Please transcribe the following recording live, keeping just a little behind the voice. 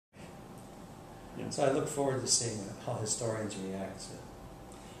Yeah. So I look forward to seeing how historians react to it.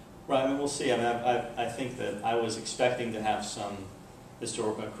 Right, I mean, we'll see. I mean, I think that I was expecting to have some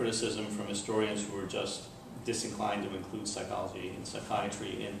historical criticism from historians who were just disinclined to include psychology and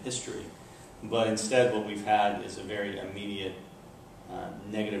psychiatry in history. But instead, what we've had is a very immediate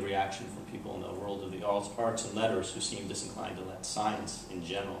negative reaction from people in the world of the arts and letters who seem disinclined to let science in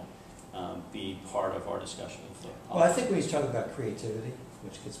general be part of our discussion of the politics. Well, I think when you talk about creativity,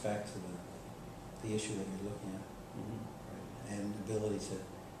 which gets back to the issue that you're looking at, right, and ability to,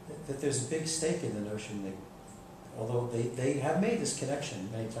 that there's a big stake in the notion that, although they have made this connection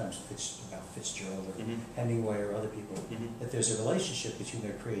many times about Fitzgerald or Hemingway or other people, that there's a relationship between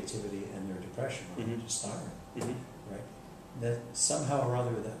their creativity and their depression or just dying, right? That somehow or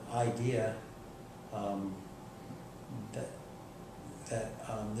other the idea that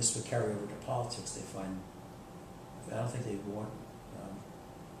this would carry over to politics, they find, I don't think they want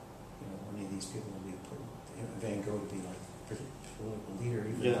any of these people to be Van Gogh to be like a political leader,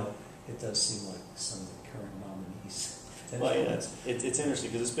 even though it does seem like some of the current nominees. Well, yeah, it's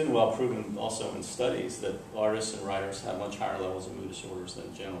interesting because it's been well proven also in studies that artists and writers have much higher levels of mood disorders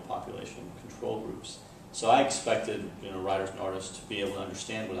than general population control groups. So I expected writers and artists to be able to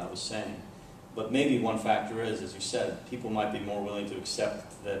understand what I was saying. But maybe one factor is, as you said, people might be more willing to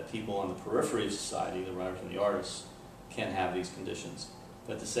accept that people on the periphery of society, the writers and the artists, can have these conditions.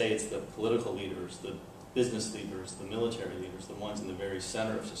 But to say it's the political leaders, the business leaders, the military leaders, the ones in the very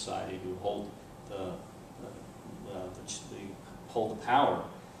center of society who hold hold the power,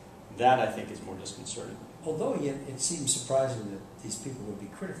 that I think is more disconcerting. Although yet it seems surprising that these people would be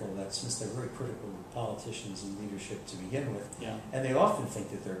critical of that, since they're very critical of politicians and leadership to begin with, and they often think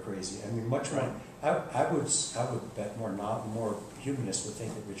that they're crazy. I mean, much more. I would bet more humanists would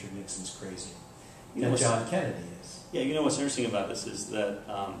think that Richard Nixon's crazy than John Kennedy is. Yeah, what's interesting about this is that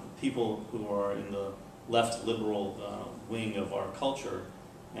people who are in the left liberal wing of our culture,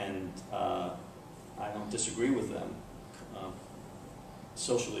 and I don't disagree with them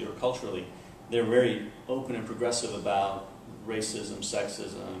socially or culturally, they're very open and progressive about racism,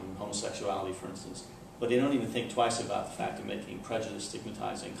 sexism, homosexuality, for instance, but they don't even think twice about the fact of making prejudice,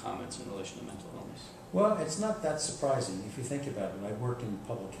 stigmatizing comments in relation to mental illness. Well, it's not that surprising if you think about it. I worked in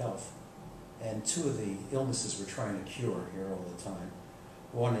public health, and two of the illnesses we're trying to cure here all the time.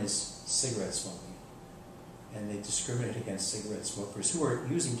 One is cigarette smoking, and they discriminate against cigarette smokers who are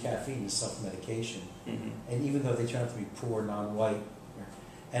using caffeine as self-medication, and even though they turn out to be poor, non-white,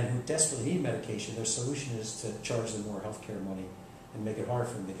 and who desperately need medication, their solution is to charge them more health care money and make it hard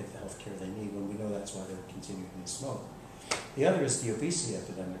for them to get the health care they need, when we know that's why they're continuing to smoke. The other is the obesity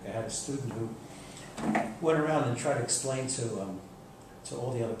epidemic. I had a student who went around and tried to explain to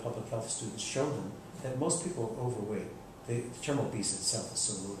all the other public health students, showed them that most people are overweight. The term obese itself is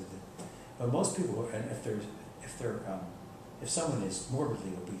so loaded. But most people, and if someone is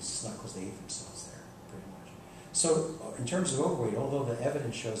morbidly obese, it's not because they ate themselves there, pretty much. So in terms of overweight, although the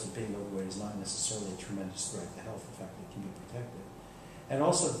evidence shows that being overweight is not necessarily a tremendous threat to health, in fact, it can be protected. And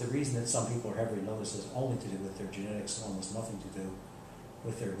also the reason that some people are heavier than others has only to do with their genetics and almost nothing to do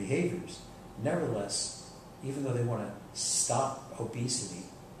with their behaviors. Nevertheless, even though they want to stop obesity,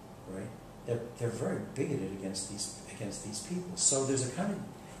 right, they're very bigoted against these people. So there's a kind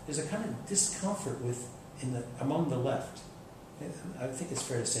of discomfort among the left. I think it's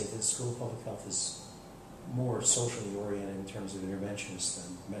fair to say that the School of Public Health is more socially oriented in terms of interventionists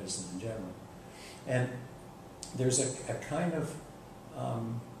than medicine in general. And there's a kind of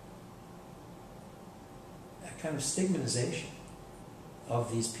stigmatization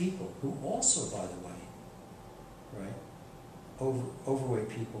of these people who also, by the way, right, overweight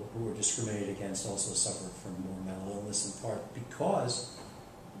people who are discriminated against also suffer from more mental illness, in part because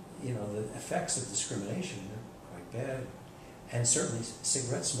the effects of discrimination are quite bad. And certainly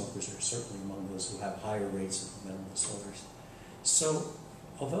cigarette smokers are certainly among those who have higher rates of mental disorders. So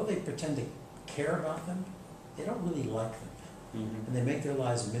although they pretend to care about them, they don't really like them. And they make their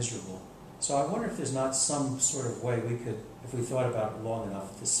lives miserable. So I wonder if there's not some sort of way we could, if we thought about it long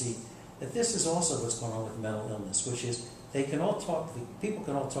enough, to see that this is also what's going on with mental illness, which is people can all talk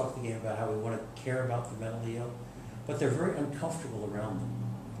the game about how we want to care about the mentally ill, but they're very uncomfortable around them.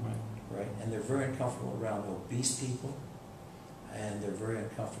 Right? And they're very uncomfortable around obese people, and they're very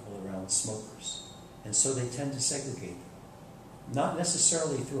uncomfortable around smokers. And so they tend to segregate them. Not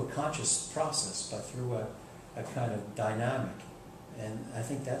necessarily through a conscious process, but through a kind of dynamic. And I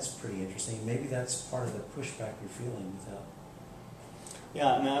think that's pretty interesting. Maybe that's part of the pushback you're feeling without.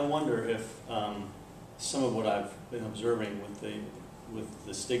 Yeah, I mean, I wonder if some of what I've been observing with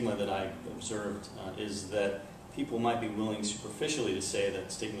the stigma that I observed is that people might be willing superficially to say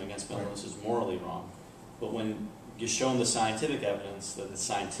that stigma against mental illness is morally wrong, but when you show them the scientific evidence that it's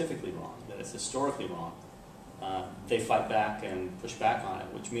scientifically wrong, that it's historically wrong, they fight back and push back on it,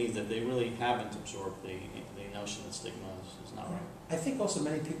 which means that they really haven't absorbed the notion that stigma is not right. I think also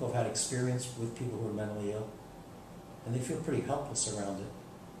many people have had experience with people who are mentally ill, and they feel pretty helpless around it.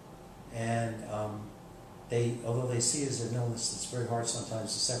 And although they see it as an illness, it's very hard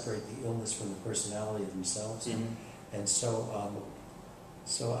sometimes to separate the illness from the personality of themselves. Mm-hmm. And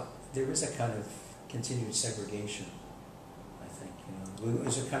so there is a kind of continued segregation, I think.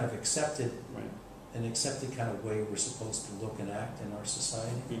 There's a kind of accepted, Right. an accepted kind of way we're supposed to look and act in our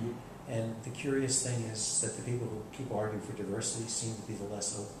society. Mm-hmm. And the curious thing is that the people who keep arguing for diversity seem to be the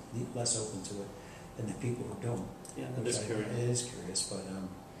less open to it than the people who don't. Yeah, that is curious. It is curious,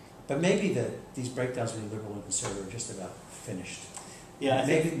 but maybe these breakdowns between liberal and conservative are just about finished. Yeah, I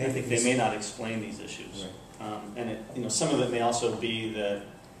think maybe they may not explain these issues, right. And some of it may also be that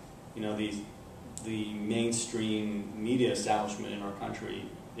the mainstream media establishment in our country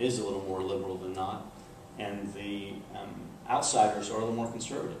is a little more liberal than not, and the outsiders are a little more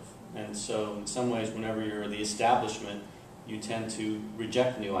conservative. And so in some ways, whenever you're the establishment, you tend to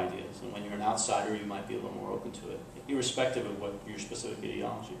reject new ideas. And when you're an outsider, you might be a little more open to it, irrespective of what your specific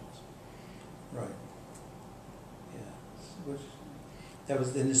ideology is. Right. Yeah. That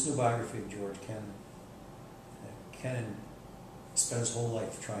was in this new biography of George Kennan. Kennan spent his whole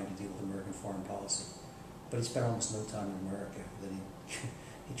life trying to deal with American foreign policy, but he spent almost no time in America. Then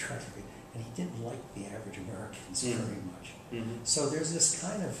he tried to be, and he didn't like the average Americans very much. Mm-hmm. So there's this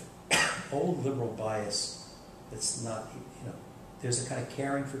kind of old liberal bias that's not, there's a kind of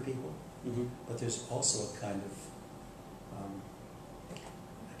caring for people, Mm-hmm. but there's also a kind of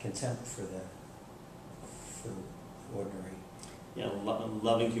a contempt for the ordinary. Yeah,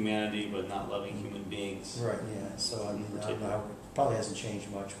 loving humanity, but not loving human beings. Right, yeah. So, I don't know, it probably hasn't changed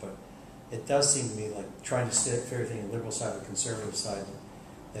much, but it does seem to me like trying to stick everything in the liberal side or the conservative side,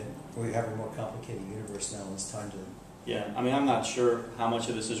 that we have a more complicated universe now, and it's time to... Yeah, I'm not sure how much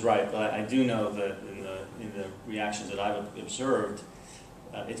of this is right, but I do know that in the reactions that I've observed,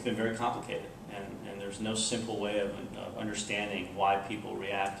 it's been very complicated, and there's no simple way of understanding why people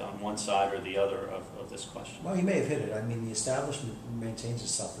react on one side or the other of this question. Well, you may have hit it. The establishment maintains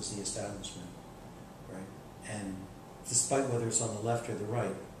itself as the establishment, right? And despite whether it's on the left or the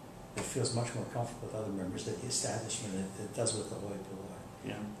right, it feels much more comfortable with other members that the establishment it does with the hoi polloi.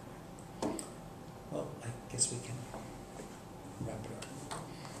 Yeah. Well, I guess we can wrap it up.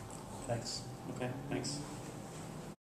 Thanks. Okay, thanks.